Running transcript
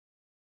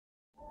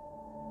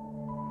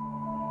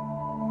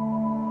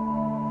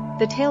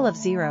The Tale of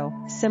Zero,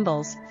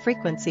 Symbols,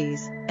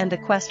 Frequencies, and the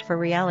Quest for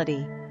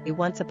Reality.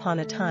 Once upon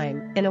a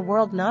time, in a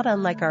world not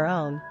unlike our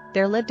own,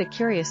 there lived a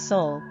curious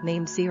soul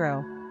named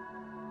Zero.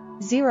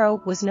 Zero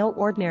was no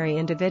ordinary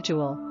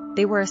individual.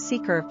 They were a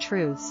seeker of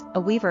truths, a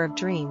weaver of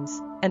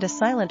dreams, and a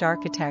silent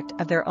architect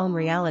of their own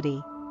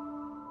reality.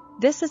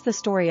 This is the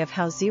story of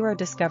how Zero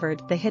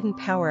discovered the hidden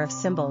power of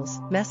symbols,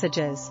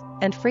 messages,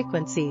 and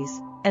frequencies,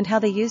 and how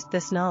they used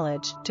this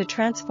knowledge to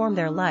transform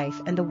their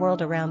life and the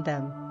world around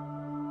them.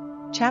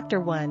 Chapter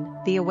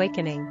 1: The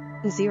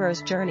Awakening.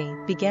 Zero's journey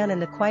began in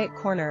the quiet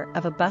corner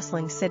of a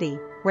bustling city,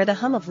 where the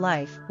hum of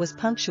life was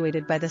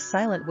punctuated by the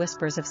silent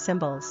whispers of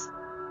symbols.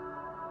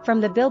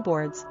 From the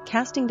billboards,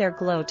 casting their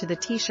glow to the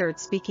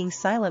t-shirts speaking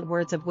silent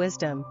words of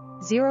wisdom,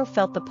 Zero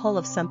felt the pull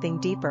of something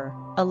deeper,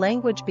 a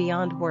language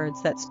beyond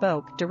words that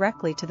spoke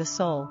directly to the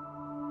soul.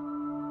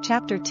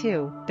 Chapter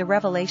 2: The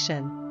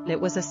Revelation. It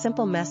was a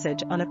simple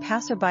message on a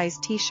passerby's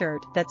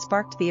t-shirt that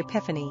sparked the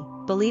epiphany: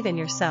 believe in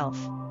yourself.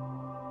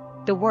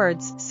 The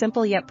words,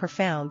 simple yet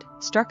profound,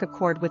 struck a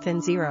chord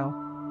within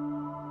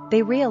Zero.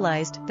 They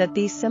realized that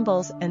these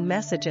symbols and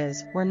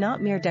messages were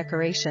not mere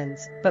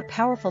decorations, but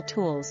powerful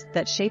tools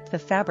that shaped the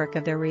fabric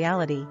of their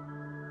reality.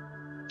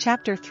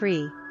 Chapter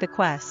 3: The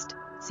Quest.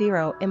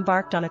 Zero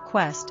embarked on a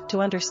quest to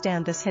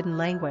understand this hidden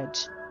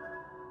language.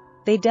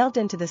 They delved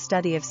into the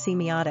study of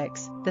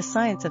semiotics, the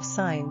science of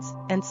signs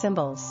and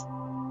symbols.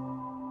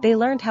 They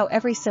learned how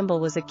every symbol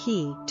was a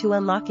key to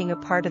unlocking a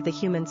part of the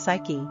human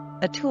psyche,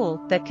 a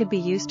tool that could be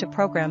used to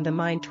program the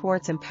mind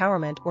towards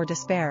empowerment or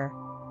despair.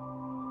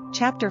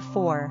 Chapter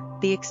 4: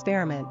 The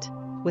Experiment.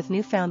 With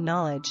newfound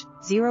knowledge,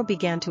 Zero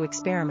began to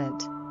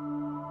experiment.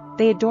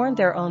 They adorned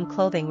their own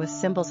clothing with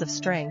symbols of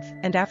strength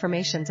and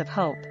affirmations of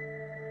hope.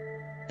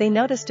 They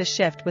noticed a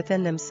shift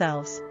within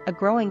themselves, a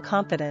growing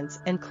confidence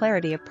and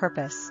clarity of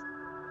purpose.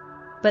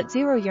 But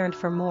Zero yearned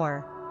for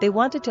more. They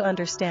wanted to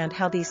understand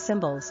how these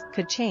symbols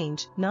could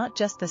change not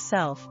just the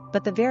self,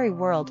 but the very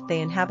world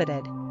they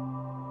inhabited.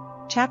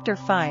 Chapter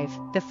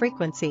 5: The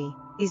Frequency.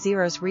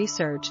 Zero's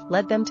research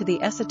led them to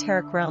the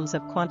esoteric realms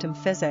of quantum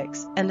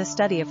physics and the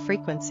study of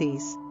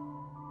frequencies.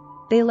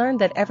 They learned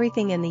that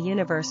everything in the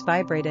universe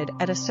vibrated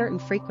at a certain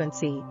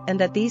frequency and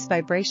that these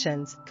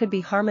vibrations could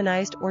be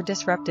harmonized or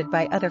disrupted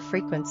by other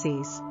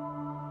frequencies.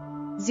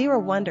 Zero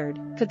wondered,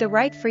 could the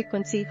right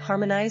frequency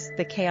harmonize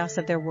the chaos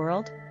of their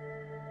world?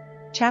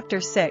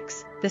 Chapter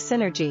 6: The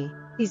Synergy.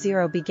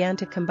 Zero began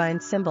to combine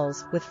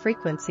symbols with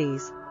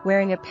frequencies,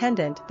 wearing a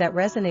pendant that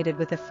resonated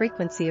with a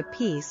frequency of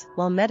peace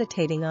while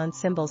meditating on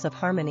symbols of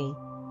harmony.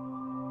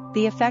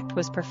 The effect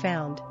was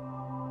profound.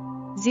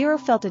 Zero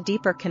felt a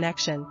deeper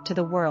connection to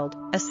the world,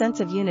 a sense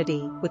of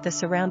unity with the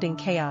surrounding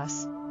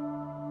chaos.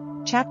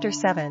 Chapter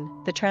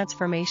 7: The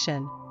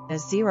Transformation.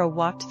 As Zero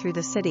walked through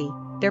the city,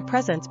 their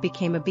presence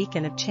became a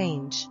beacon of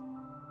change.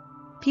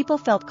 People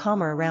felt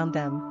calmer around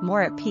them,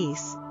 more at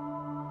peace.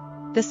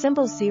 The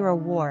symbols Zero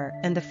wore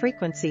and the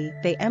frequency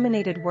they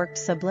emanated worked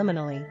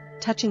subliminally,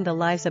 touching the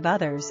lives of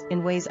others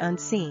in ways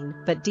unseen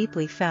but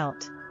deeply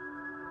felt.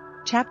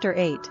 Chapter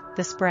 8: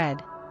 The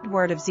Spread.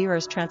 Word of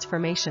Zero's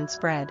transformation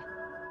spread.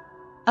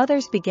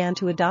 Others began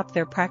to adopt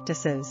their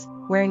practices,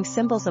 wearing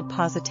symbols of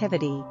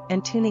positivity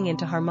and tuning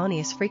into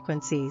harmonious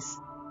frequencies.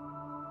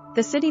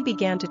 The city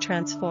began to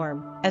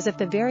transform, as if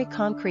the very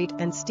concrete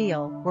and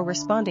steel were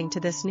responding to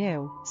this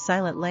new,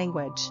 silent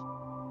language.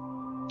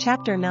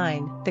 Chapter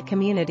 9: The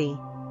Community.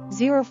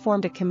 Zero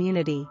formed a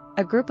community,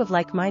 a group of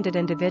like-minded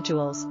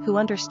individuals who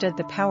understood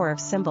the power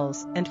of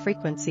symbols and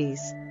frequencies.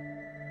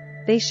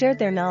 They shared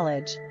their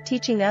knowledge,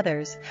 teaching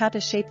others how to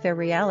shape their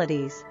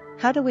realities,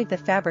 how to weave the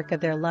fabric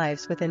of their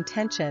lives with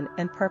intention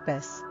and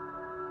purpose.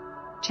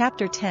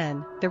 Chapter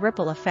 10: The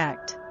Ripple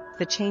Effect.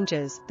 The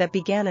changes that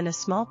began in a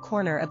small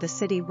corner of the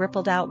city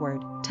rippled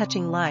outward,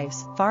 touching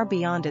lives far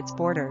beyond its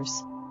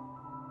borders.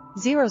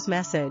 Zero's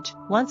message,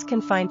 once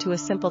confined to a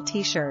simple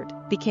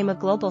t-shirt, became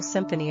a global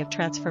symphony of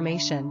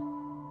transformation.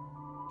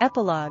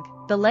 Epilogue.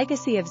 The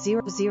legacy of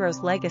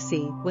Zero's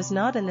legacy was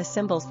not in the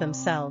symbols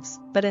themselves,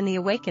 but in the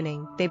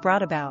awakening they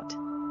brought about.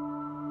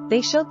 They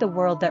showed the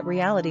world that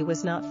reality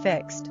was not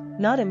fixed,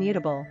 not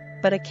immutable,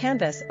 but a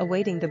canvas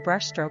awaiting the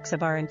brushstrokes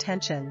of our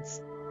intentions.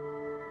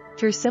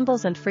 Through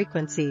symbols and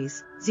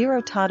frequencies,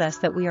 Zero taught us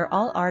that we are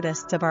all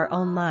artists of our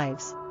own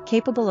lives,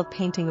 capable of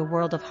painting a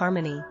world of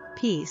harmony,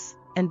 peace,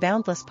 and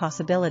boundless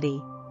possibility.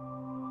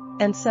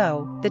 And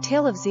so, the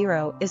tale of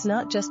Zero is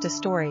not just a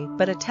story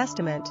but a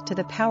testament to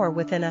the power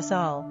within us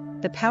all,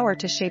 the power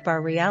to shape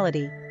our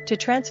reality, to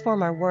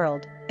transform our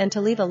world, and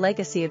to leave a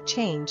legacy of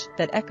change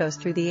that echoes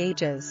through the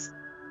ages.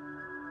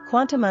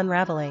 Quantum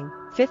Unraveling.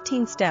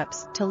 15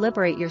 Steps to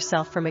Liberate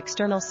Yourself from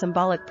External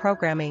Symbolic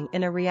Programming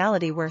in a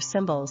Reality Where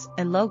Symbols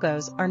and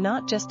Logos are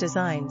not just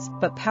designs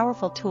but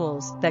powerful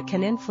tools that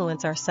can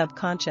influence our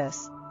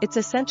subconscious. It's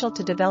essential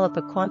to develop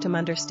a quantum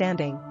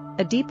understanding,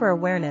 a deeper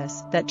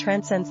awareness that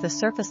transcends the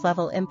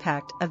surface-level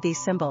impact of these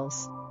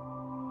symbols.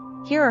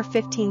 Here are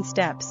 15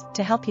 steps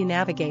to help you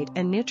navigate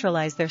and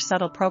neutralize their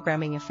subtle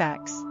programming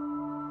effects.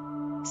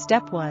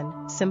 Step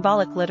 1: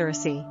 Symbolic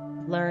Literacy.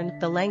 Learn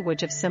the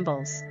language of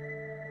symbols.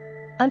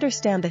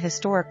 Understand the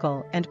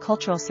historical and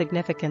cultural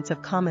significance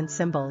of common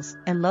symbols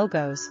and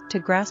logos to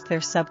grasp their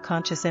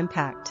subconscious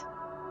impact.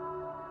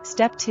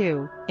 Step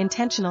 2.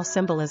 Intentional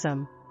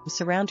symbolism.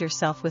 Surround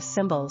yourself with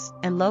symbols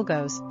and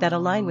logos that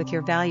align with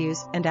your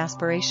values and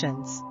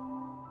aspirations.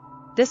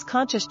 This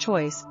conscious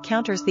choice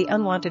counters the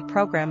unwanted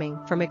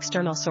programming from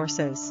external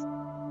sources.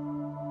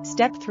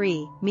 Step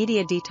 3.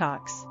 Media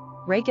detox.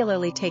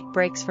 Regularly take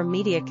breaks from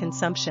media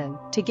consumption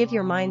to give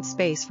your mind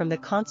space from the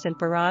constant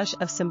barrage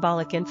of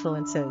symbolic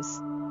influences.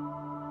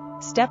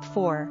 Step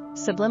 4.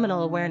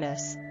 Subliminal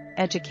awareness.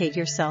 Educate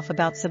yourself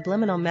about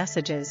subliminal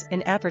messages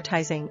in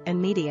advertising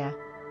and media.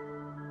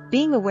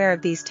 Being aware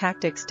of these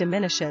tactics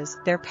diminishes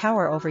their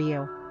power over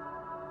you.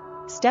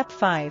 Step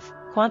 5.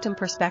 Quantum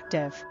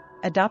perspective.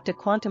 Adopt a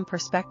quantum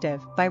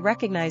perspective by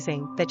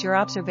recognizing that your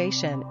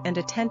observation and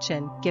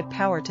attention give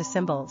power to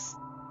symbols.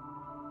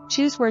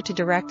 Choose where to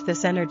direct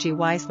this energy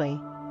wisely.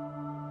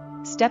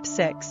 Step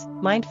 6.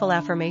 Mindful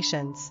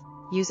affirmations.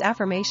 Use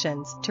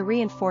affirmations to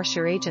reinforce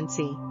your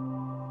agency.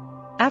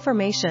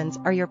 Affirmations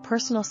are your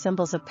personal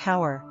symbols of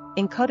power,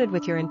 encoded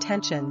with your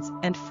intentions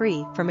and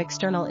free from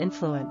external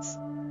influence.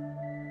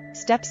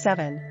 Step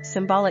 7.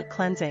 Symbolic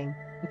cleansing.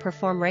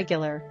 Perform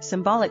regular,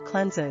 symbolic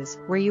cleanses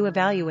where you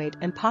evaluate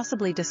and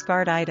possibly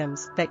discard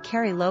items that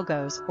carry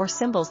logos or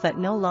symbols that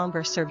no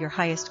longer serve your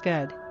highest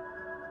good.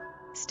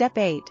 Step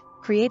 8.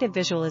 Creative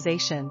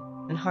visualization.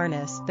 And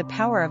harness the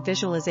power of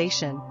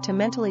visualization to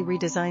mentally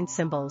redesign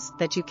symbols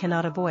that you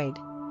cannot avoid.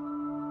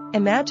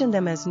 Imagine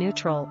them as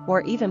neutral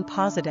or even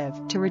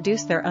positive to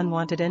reduce their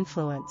unwanted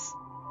influence.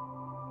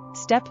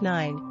 Step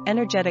 9.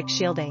 Energetic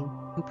shielding.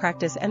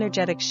 Practice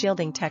energetic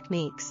shielding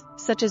techniques,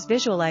 such as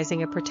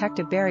visualizing a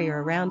protective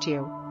barrier around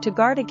you, to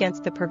guard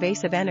against the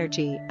pervasive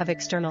energy of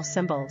external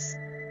symbols.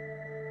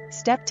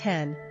 Step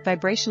 10.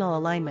 Vibrational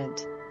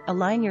alignment.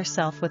 Align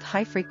yourself with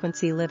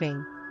high-frequency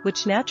living,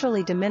 which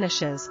naturally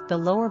diminishes the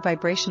lower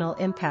vibrational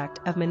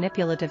impact of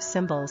manipulative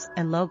symbols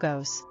and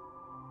logos.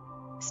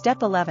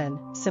 Step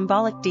 11.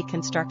 Symbolic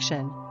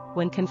deconstruction.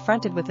 When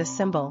confronted with a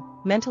symbol,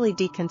 mentally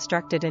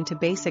deconstruct it into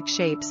basic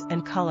shapes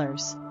and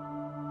colors.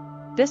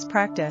 This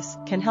practice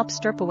can help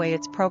strip away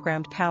its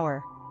programmed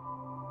power.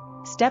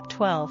 Step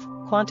 12.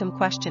 Quantum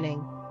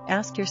questioning.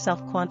 Ask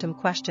yourself quantum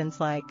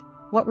questions like,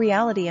 what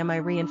reality am I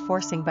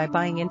reinforcing by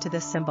buying into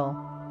this symbol?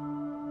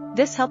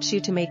 This helps you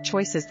to make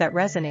choices that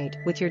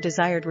resonate with your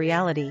desired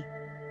reality.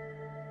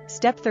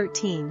 Step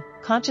 13.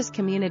 Conscious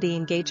community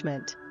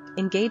engagement.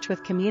 Engage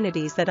with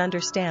communities that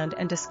understand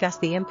and discuss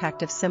the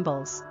impact of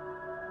symbols.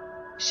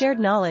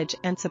 Shared knowledge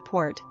and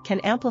support can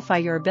amplify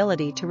your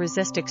ability to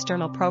resist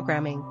external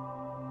programming.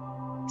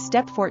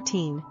 Step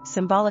 14.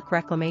 Symbolic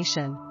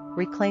reclamation.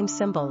 Reclaim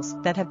symbols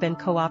that have been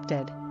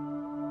co-opted.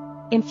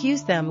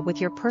 Infuse them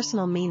with your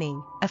personal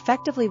meaning,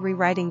 effectively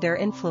rewriting their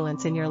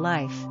influence in your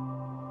life.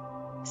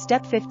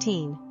 Step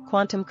 15.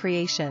 Quantum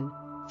creation.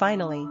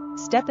 Finally,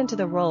 step into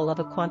the role of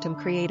a quantum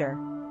creator.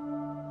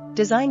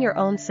 Design your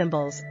own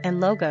symbols and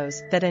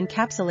logos that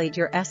encapsulate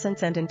your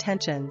essence and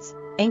intentions,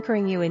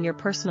 anchoring you in your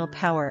personal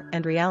power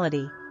and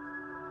reality.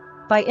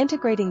 By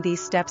integrating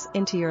these steps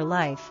into your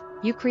life,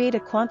 you create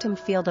a quantum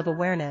field of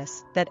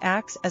awareness that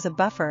acts as a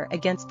buffer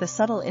against the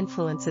subtle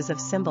influences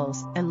of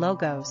symbols and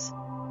logos.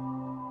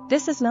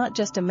 This is not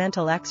just a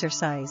mental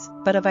exercise,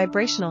 but a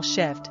vibrational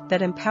shift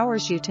that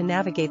empowers you to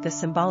navigate the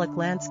symbolic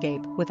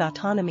landscape with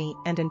autonomy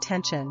and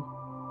intention.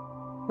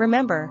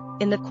 Remember,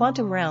 in the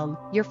quantum realm,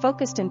 your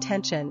focused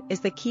intention is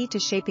the key to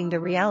shaping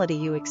the reality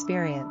you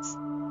experience.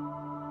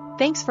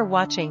 Thanks for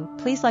watching.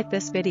 Please like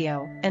this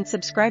video and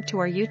subscribe to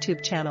our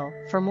YouTube channel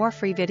for more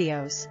free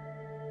videos.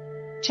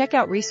 Check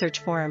out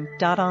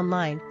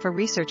researchforum.online for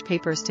research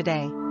papers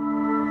today.